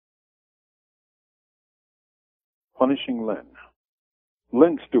Punishing Lynne.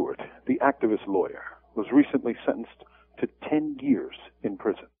 Lynne Stewart, the activist lawyer, was recently sentenced to 10 years in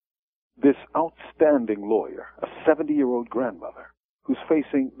prison. This outstanding lawyer, a 70-year-old grandmother, who's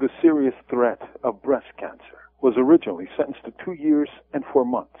facing the serious threat of breast cancer, was originally sentenced to 2 years and 4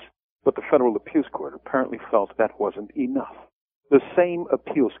 months, but the federal appeals court apparently felt that wasn't enough. The same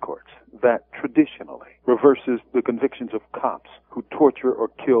appeals court that traditionally reverses the convictions of cops who torture or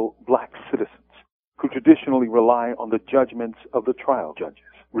kill black citizens, who traditionally rely on the judgments of the trial judges,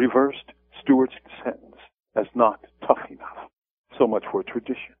 reversed Stewart's sentence as not tough enough. So much for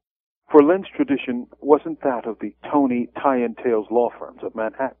tradition. For Lynne's tradition wasn't that of the Tony, Tie and Tails law firms of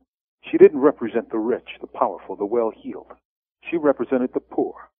Manhattan. She didn't represent the rich, the powerful, the well-heeled. She represented the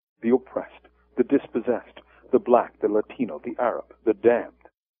poor, the oppressed, the dispossessed, the black, the Latino, the Arab, the damned,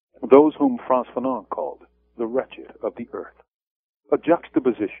 those whom Frantz Fanon called the wretched of the earth. A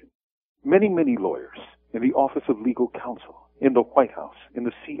juxtaposition. Many lawyers in the Office of Legal Counsel, in the White House, in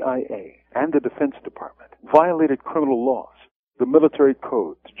the CIA, and the Defense Department violated criminal laws, the military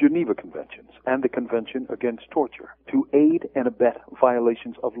codes, Geneva Conventions, and the Convention Against Torture to aid and abet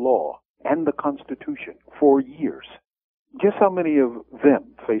violations of law and the Constitution for years. Guess how many of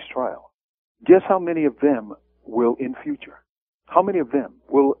them face trial? Guess how many of them will in future? How many of them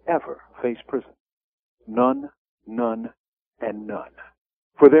will ever face prison? None, none, and none.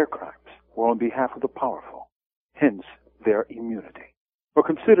 For their crimes were on behalf of the powerful, hence their immunity. Or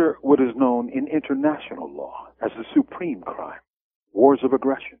consider what is known in international law as the supreme crime, wars of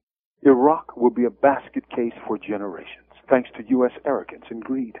aggression. Iraq will be a basket case for generations, thanks to U.S. arrogance and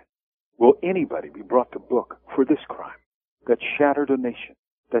greed. Will anybody be brought to book for this crime that shattered a nation,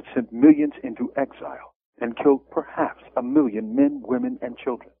 that sent millions into exile, and killed perhaps 1 million men, women, and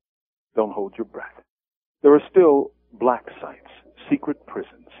children? Don't hold your breath. There are still black sites, secret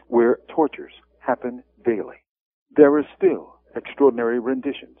prisons, where tortures happen daily. There are still extraordinary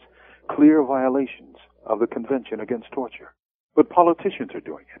renditions, clear violations of the Convention Against Torture. But politicians are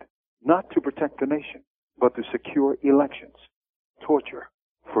doing it, not to protect the nation, but to secure elections. Torture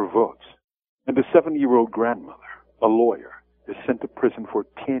for votes. And a 70-year-old grandmother, a lawyer, is sent to prison for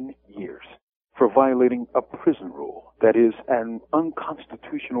 10 years for violating a prison rule that is an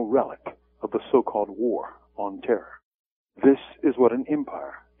unconstitutional relic of the so-called war on terror. This is what an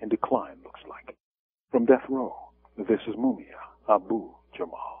empire in decline looks like. From death row, this is Mumia Abu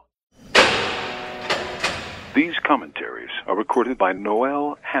Jamal. These commentaries are recorded by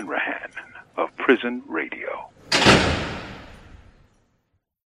Noel Hanrahan of Prison Radio.